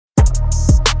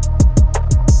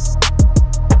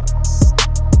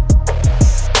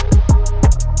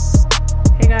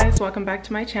welcome back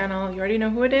to my channel. You already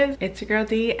know who it is. It's your girl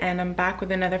D, and I'm back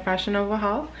with another Fashion Nova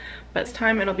haul, but this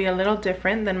time it'll be a little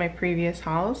different than my previous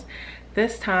hauls.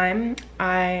 This time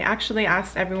I actually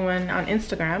asked everyone on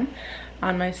Instagram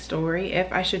on my story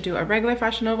if I should do a regular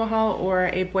Fashion Nova haul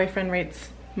or a boyfriend rates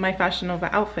my Fashion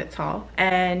Nova outfits haul,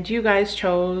 and you guys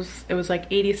chose, it was like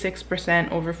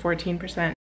 86% over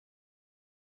 14%.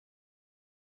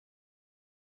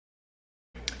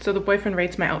 So the boyfriend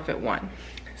rates my outfit won.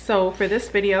 So for this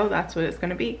video, that's what it's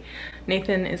gonna be.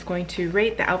 Nathan is going to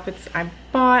rate the outfits I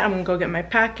bought. I'm gonna go get my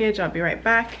package. I'll be right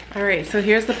back. All right, so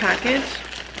here's the package.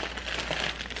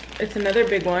 It's another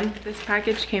big one. This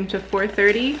package came to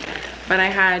 $4.30, but I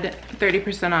had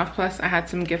 30% off, plus I had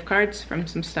some gift cards from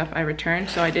some stuff I returned,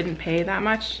 so I didn't pay that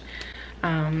much.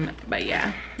 But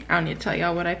yeah, I don't need to tell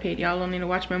y'all what I paid. Y'all don't need to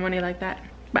watch my money like that.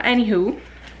 But anywho,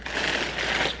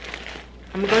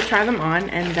 I'm gonna go try them on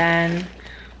and then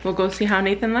we'll go see how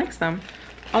Nathan likes them.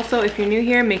 Also, if you're new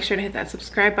here, make sure to hit that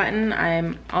subscribe button.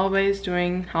 I'm always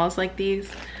doing hauls like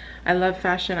these. I love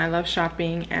fashion, I love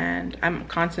shopping, and I'm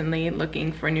constantly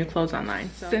looking for new clothes online.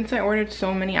 So since I ordered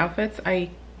so many outfits, I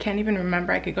can't even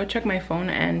remember. I could go check my phone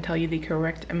and tell you the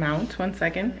correct amount. 1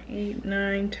 second. 8,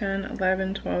 9, 10,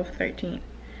 11, 12, 13.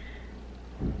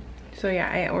 So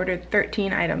yeah, I ordered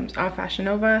 13 items off Fashion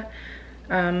Nova.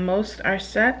 Most are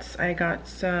sets. I got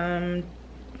some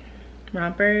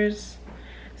rompers,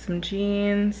 some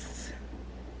jeans,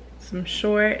 some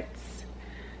shorts.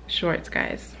 Shorts,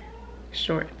 guys.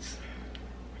 Shorts.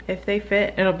 If they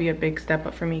fit, it'll be a big step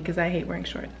up for me because I hate wearing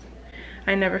shorts.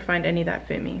 I never find any that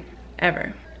fit me,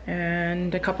 ever.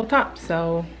 And a couple tops,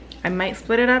 so I might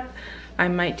split it up. I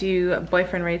might do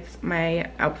boyfriend rates my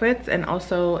outfits and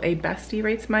also a bestie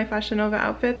rates my Fashion Nova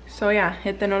outfit. So yeah,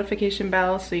 hit the notification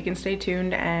bell so you can stay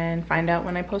tuned and find out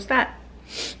when I post that.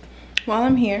 While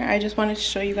I'm here, I just wanted to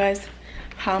show you guys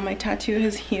how my tattoo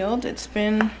has healed. It's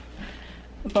been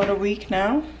about a week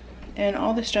now, and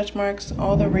all the stretch marks,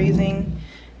 all the raising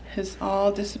has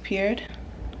all disappeared.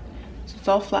 So it's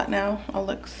all flat now, all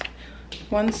looks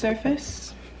one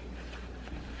surface.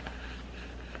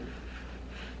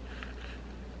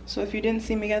 So if you didn't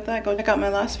see me get that, go check out my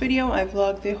last video. I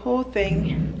vlogged the whole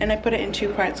thing and I put it in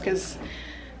 2 parts because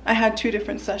I had 2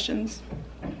 different sessions.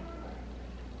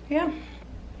 Yeah.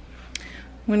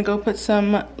 I'm gonna go put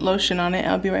some lotion on it.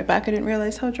 I'll be right back. I didn't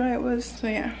realize how dry it was. So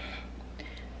yeah,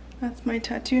 that's my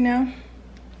tattoo now.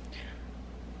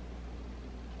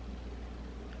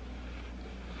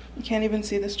 You can't even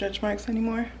see the stretch marks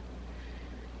anymore.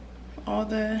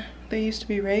 They used to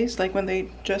be raised like when they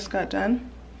just got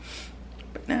done.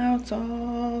 But now it's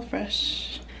all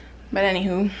fresh. But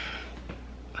anywho,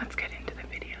 let's get into the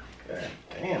video. God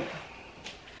damn.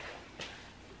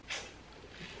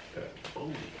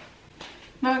 Holy.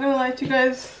 Not gonna lie to you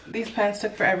guys, these pants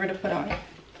took forever to put on.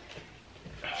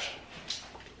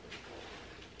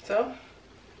 So,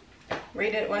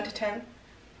 rate it 1 to 10.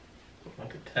 1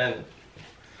 to 10.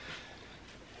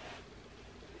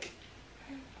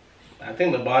 I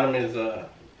think the bottom is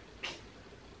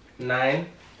 9.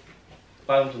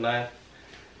 Bottom's 9.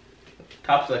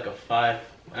 Top's like a 5.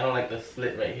 I don't like the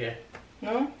slit right here.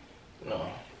 No? No.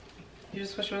 You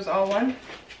just wish it was all one?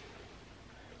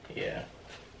 Yeah.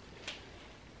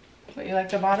 But you like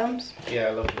the bottoms? Yeah,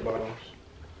 I love the bottoms.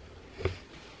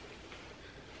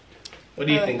 What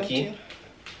do you think, Key?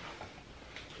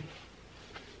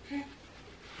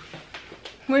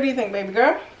 What do you think, baby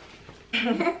girl?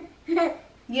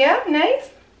 Yeah, nice?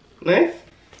 Nice?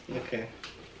 Okay.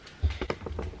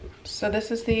 So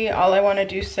this is the All I Wanna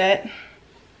Do set,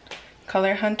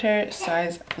 Color Hunter,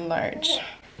 size large.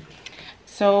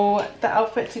 So the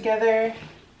outfit together,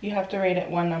 you have to rate it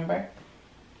 1 number.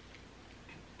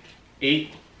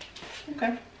 8.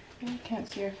 Okay. I can't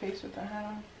see your face with the hat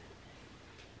on.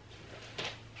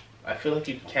 I feel like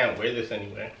you can't wear this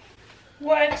anywhere.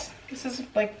 What? This is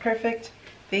like perfect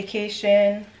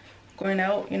vacation, going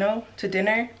out, you know, to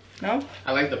dinner. No?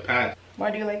 I like the pants. Why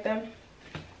do you like them?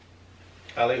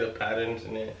 I like the patterns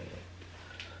in it and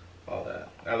all that.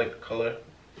 I like the color.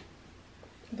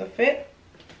 The fit?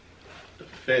 The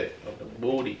fit of the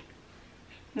booty.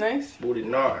 Nice. Booty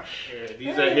nosh.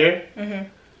 These are here? Mm-hmm.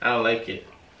 I don't like it.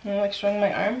 You like showing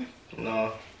my arm?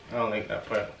 No, I don't like that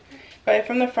part. But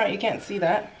from the front, you can't see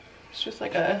that. It's just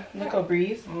like a little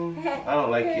breeze. I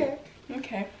don't like it.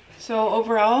 Okay. So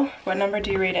overall, what number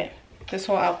do you rate it? This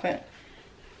whole outfit?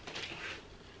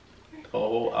 The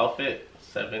whole outfit,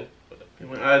 7.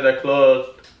 My eyes are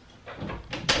closed.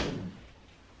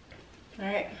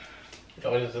 Alright.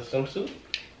 What is the swimsuit?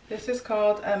 This is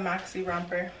called a maxi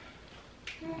romper.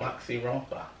 Maxi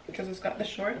romper. Because it's got the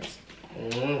shorts.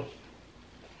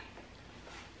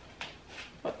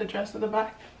 What, the dress at the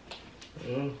back?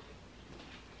 Mm.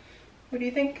 What do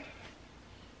you think?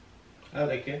 I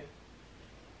like it.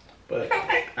 But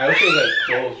I wish it was like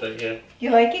closed right here.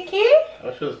 You like it, Key? I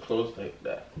wish it was closed like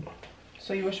that.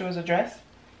 So you wish it was a dress?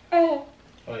 Oh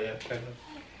yeah, kind of.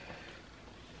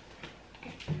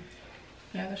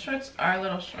 Yeah, the shorts are a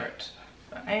little short.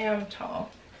 But I am tall.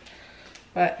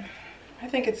 But I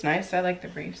think it's nice. I like the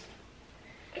breeze.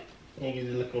 You get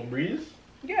a little breeze?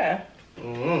 Yeah.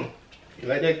 Mm-hmm. You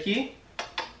like that, Key?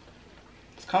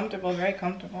 It's comfortable, very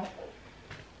comfortable.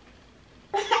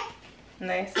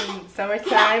 Nice in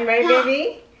summertime, right,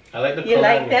 baby? I like the You color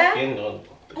like on that? your skin, though.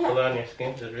 The color on your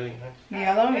skin is really nice.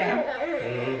 Yellow, yeah.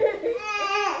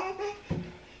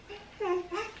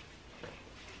 Mm-hmm.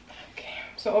 Okay,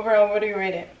 so overall, what do you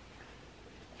rate it?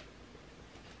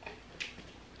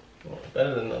 Well,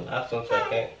 better than the last one, so I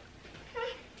can't.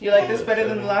 You like this better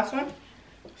than the last one?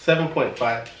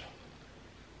 7.5.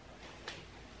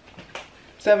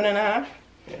 7.5?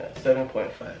 Yeah,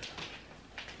 7.5.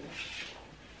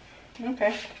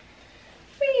 Okay.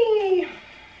 Whee!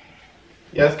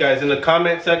 Yes, guys, in the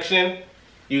comment section,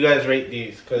 you guys rate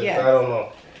these, because Yes. I don't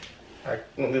know. I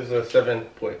think this is a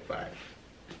 7.5.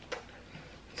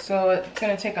 So it's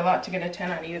gonna take a lot to get a 10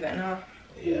 out of you then, huh?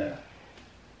 Yeah.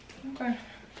 Okay.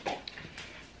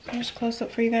 So just close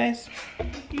up for you guys.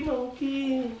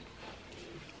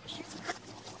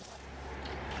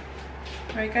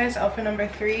 Alright guys, outfit number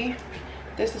 3.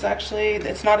 This is actually,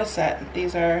 it's not a set.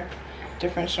 These are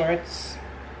different shorts.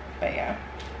 But yeah.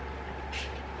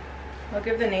 I'll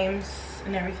give the names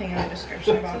and everything in the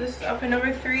description box. So this is outfit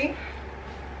number 3.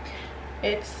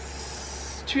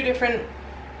 It's 2 different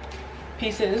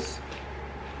pieces.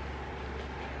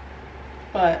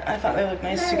 But I thought they looked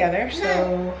nice together,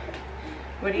 so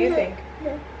what do you think?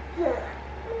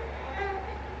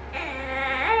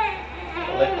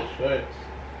 I like the shorts.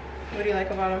 What do you like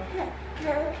about them?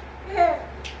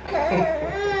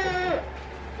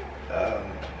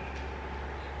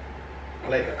 I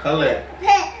like the color.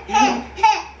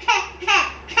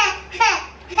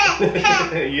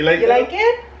 You like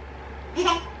it?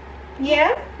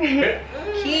 Yeah?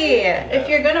 Yeah. If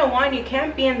you're gonna whine, you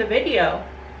can't be in the video.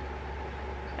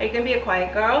 Are you gonna be a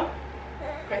quiet girl?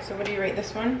 Okay, so what do you rate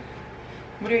this one?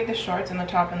 What do you rate the shorts and the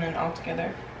top and then all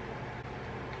together?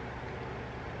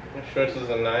 The shorts is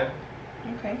a 9.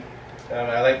 Okay.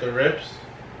 I like the rips.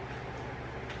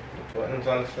 The buttons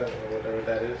on the side or whatever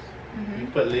that is. You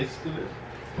put lace to this?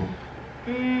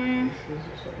 Laces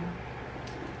or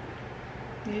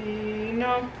something?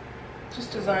 No,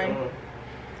 just design.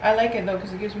 I like it though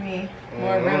because it gives me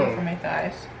more room for my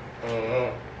thighs.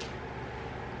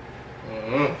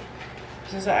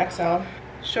 This is an XL.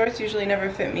 Shorts usually never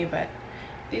fit me, but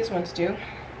these ones do,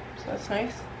 so that's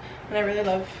nice. And I really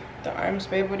love the arms,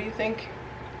 babe. What do you think?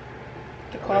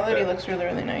 The quality looks really,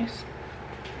 really nice.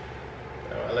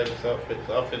 I like this outfit. This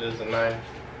outfit is a 9.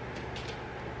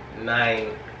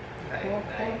 9. Cool.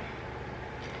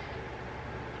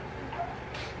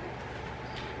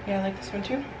 Yeah, I like this one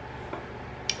too.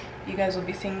 You guys will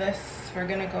be seeing this. We're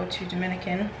gonna go to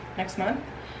Dominican next month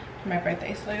for my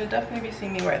birthday, so you'll definitely be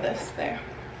seeing me wear this there.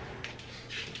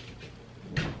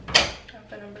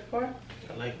 Outfit number 4.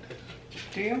 I like this.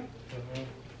 Do you?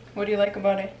 What do you like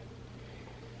about it?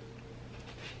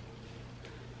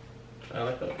 I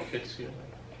like how it fits you.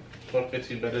 One fits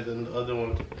you better than the other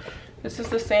one. This is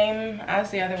the same as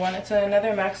the other one. It's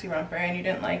another maxi romper, and you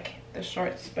didn't like the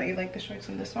shorts, but you like the shorts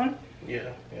in this one?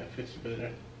 Yeah, it fits you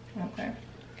better. Okay.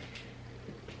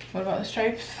 What about the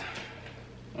stripes?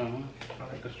 I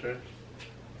like the stripes.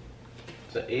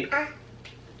 It's an 8.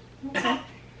 Okay.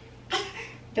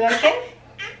 You like it?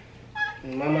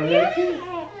 Mama like it?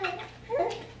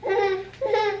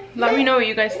 Let me know what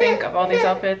you guys think of all these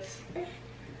outfits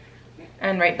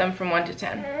and rate them from 1 to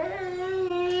 10.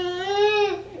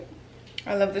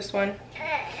 I love this one.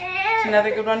 It's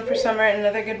another good one for summer and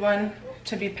another good one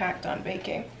to be packed on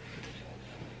baking.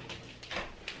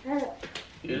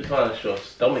 You just want to show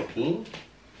stomach,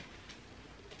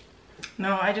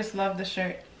 No, I just love the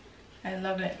shirt. I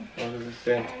love it. What does it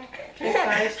say? Big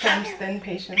thighs times thin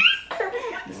patience.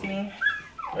 It's me.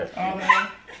 That's All you. the way.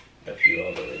 That's you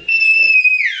all the way.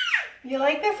 You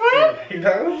like this one? You like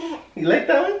that one? You like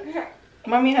that one?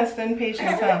 Mommy has thin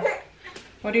patience, huh?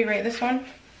 What do you rate this one?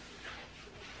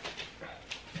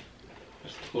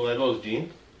 Cool, are those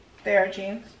jeans? They are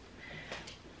jeans.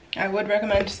 I would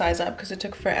recommend to size up because it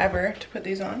took forever to put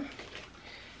these on.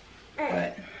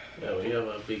 But yeah, we have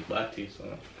a big body,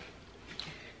 so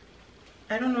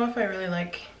I don't know if I really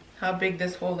like how big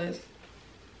this hole is.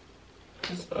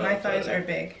 'Cause my thighs are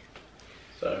big.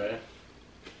 It's alright.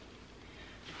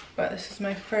 But this is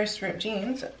my first ripped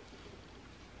jeans.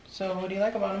 So what do you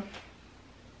like about them?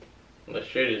 The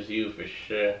shirt is you for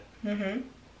sure. Mm-hmm.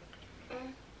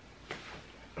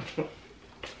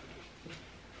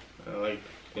 I like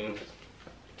jeans.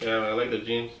 Yeah, I like the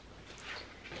jeans.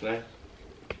 It's nice.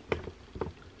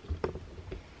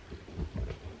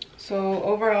 So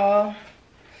overall,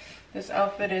 this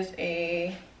outfit is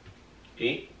a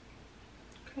 8.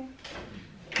 Okay.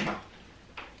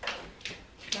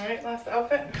 Alright, last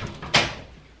outfit.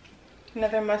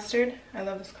 Another mustard. I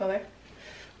love this color.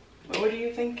 But what do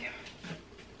you think?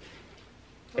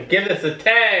 I give this a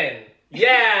 10.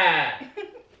 Yeah.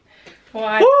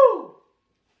 Why? Woo!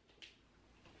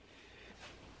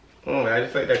 I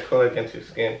just like that color against your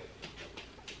skin.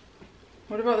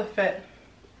 What about the fit?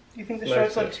 Do you think the Nice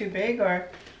shorts fit. look too big or?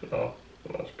 No,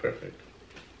 it's perfect.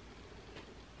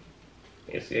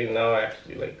 You see, now I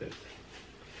actually like this.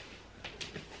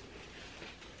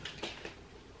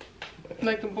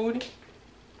 Like the booty?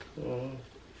 Mm.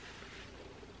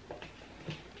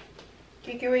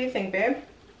 Kiki, what do you think, babe?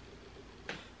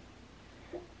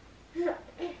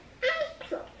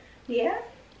 Yeah?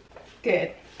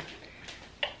 Good.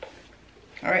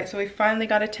 Alright, so we finally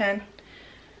got a 10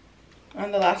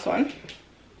 on the last one.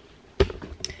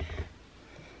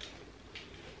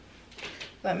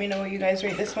 Let me know what you guys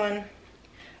rate this one.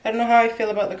 I don't know how I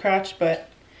feel about the crotch, but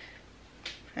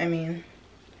I mean,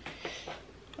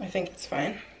 I think it's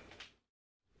fine.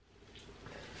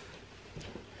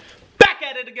 Back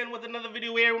at it again with another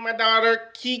video here with my daughter,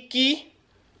 Kiki.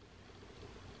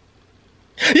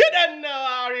 You don't know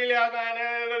how really I'm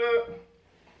gonna...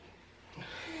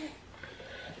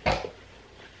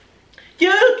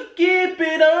 You can keep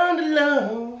it on the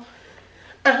low.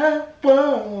 I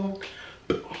won't.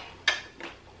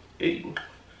 Hey,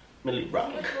 Millie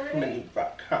Rock, Millie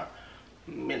Rock, huh?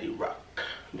 Millie Rock,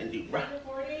 Millie Rock.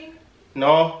 Recording?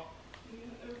 No? You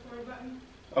hit the record button?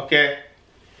 Okay.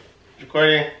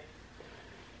 Recording.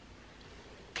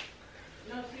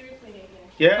 No, seriously, Nathan.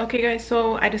 Yeah? Okay guys,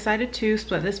 so I decided to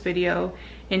split this video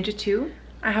into 2.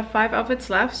 I have 5 outfits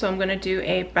left, so I'm going to do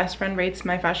a best friend rates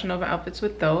my Fashion Nova outfits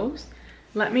with those.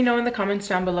 Let me know in the comments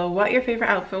down below what your favorite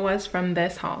outfit was from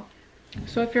this haul.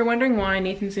 So if you're wondering why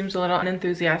Nathan seems a little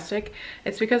unenthusiastic,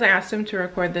 it's because I asked him to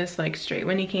record this like straight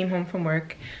when he came home from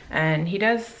work, and he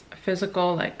does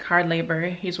physical like hard labor.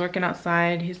 He's working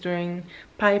outside, he's doing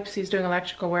pipes, he's doing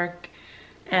electrical work,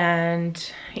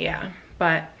 and yeah,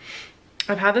 but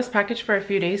I've had this package for a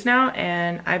few days now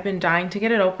and I've been dying to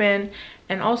get it open,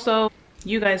 and also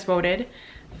you guys voted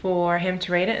for him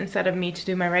to rate it instead of me to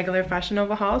do my regular Fashion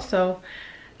Nova haul, so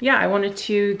yeah, I wanted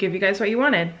to give you guys what you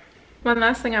wanted. One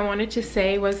last thing I wanted to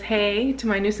say was hey to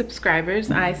my new subscribers.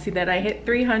 I see that I hit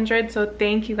 300, so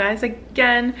thank you guys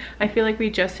again. I feel like we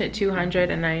just hit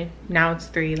 200 and now it's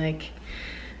 3. Like,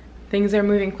 things are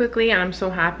moving quickly and I'm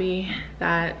so happy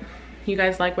that you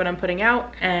guys like what I'm putting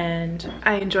out, and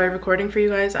I enjoy recording for you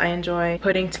guys. I enjoy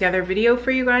putting together video for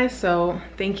you guys, so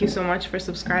thank you so much for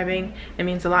subscribing. It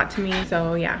means a lot to me,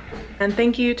 so yeah. And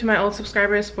thank you to my old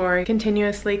subscribers for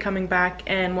continuously coming back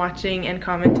and watching and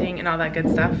commenting and all that good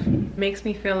stuff. It makes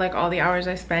me feel like all the hours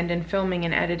I spend in filming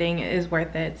and editing is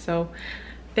worth it, so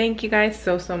thank you guys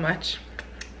so much.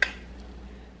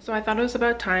 So I thought it was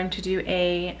about time to do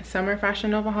a summer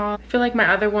Fashion Nova haul. I feel like my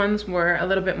other ones were a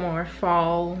little bit more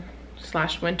fall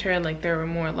 / winter, like there were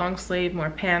more long sleeve,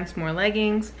 more pants, more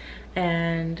leggings,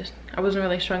 and I wasn't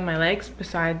really showing my legs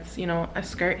besides, you know, a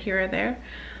skirt here or there.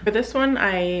 For this one,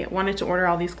 I wanted to order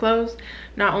all these clothes,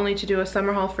 not only to do a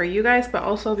summer haul for you guys, but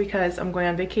also because I'm going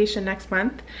on vacation next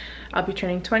month. I'll be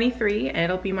turning 23 and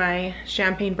it'll be my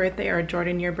champagne birthday or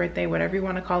Jordan year birthday, whatever you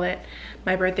want to call it.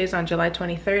 My birthday's on July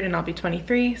 23rd and I'll be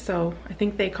 23, so I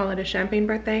think they call it a champagne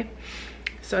birthday.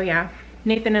 So yeah,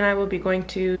 Nathan and I will be going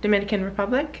to Dominican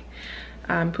Republic,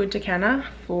 Punta Cana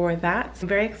for that. So I'm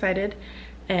very excited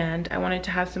and I wanted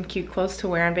to have some cute clothes to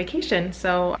wear on vacation,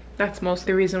 so that's most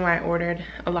the reason why I ordered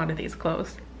a lot of these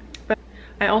clothes. But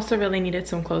I also really needed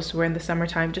some clothes to wear in the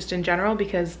summertime just in general,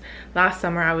 because last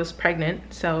summer I was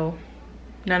pregnant, so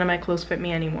none of my clothes fit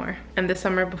me anymore. And the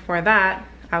summer before that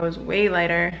I was way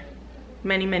lighter,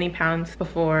 many pounds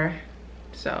before,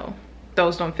 so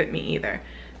those don't fit me either.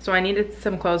 So I needed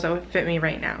some clothes that would fit me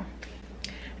right now.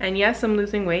 And yes, I'm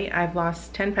losing weight. I've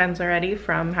lost 10 pounds already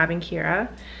from having Kira,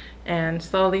 and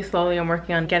slowly I'm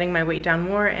working on getting my weight down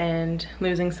more and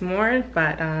losing some more.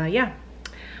 But yeah,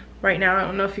 right now I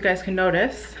don't know if you guys can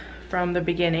notice from the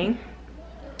beginning,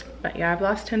 but yeah, I've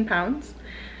lost 10 pounds,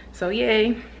 so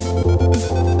yay.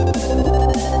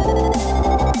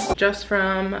 Just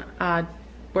from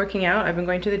working out. I've been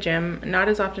going to the gym, not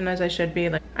as often as I should be.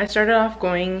 Like, I started off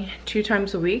going 2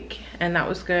 times a week, and that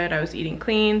was good. I was eating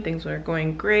clean, things were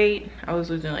going great. I was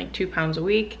losing like 2 pounds a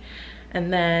week.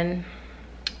 And then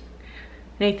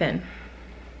Nathan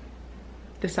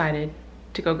decided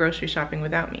to go grocery shopping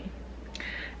without me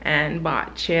and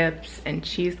bought chips and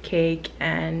cheesecake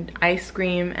and ice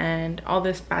cream and all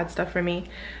this bad stuff for me.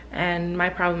 And my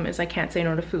problem is I can't say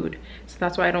no to food, so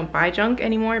that's why I don't buy junk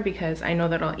anymore, because I know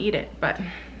that I'll eat it. But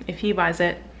if he buys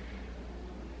it,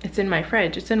 it's in my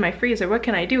fridge, it's in my freezer. What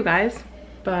can I do, guys?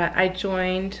 But I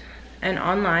joined an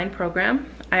online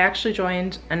program. I actually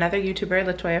joined another YouTuber,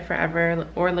 Latoya Forever,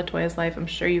 or Latoya's Life. I'm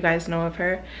sure you guys know of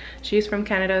her. She's from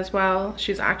Canada as well.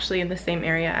 She's actually in the same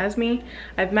area as me.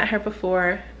 I've met her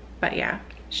before, but yeah.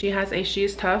 She has a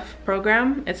She's Tough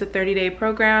program. It's a 30-day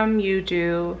program. You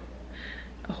do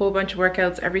a whole bunch of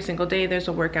workouts every single day. There's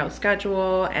a workout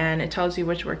schedule, and it tells you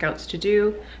which workouts to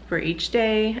do for each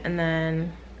day. And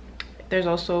then there's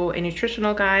also a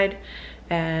nutritional guide,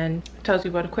 and tells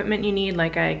you what equipment you need.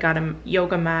 Like, I got a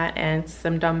yoga mat and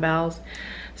some dumbbells,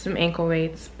 some ankle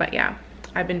weights. But yeah,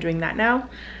 I've been doing that now.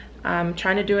 I'm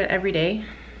trying to do it every day,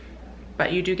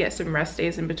 but you do get some rest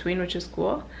days in between, which is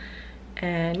cool.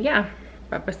 And yeah,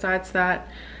 but besides that,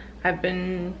 I've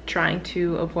been trying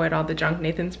to avoid all the junk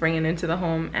Nathan's bringing into the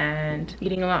home, and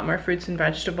eating a lot more fruits and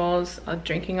vegetables,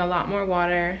 drinking a lot more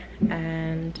water,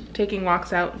 and taking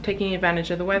walks out, taking advantage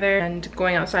of the weather, and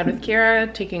going outside with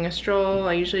Kira, taking a stroll.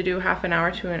 I usually do half an hour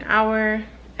to an hour,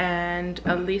 and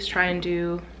at least try and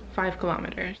do 5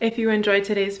 kilometers. If you enjoyed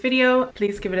today's video,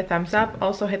 please give it a thumbs up.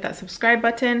 Also hit that subscribe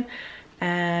button,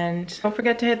 and don't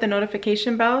forget to hit the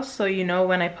notification bell so you know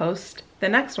when I post the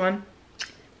next one.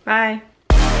 Bye.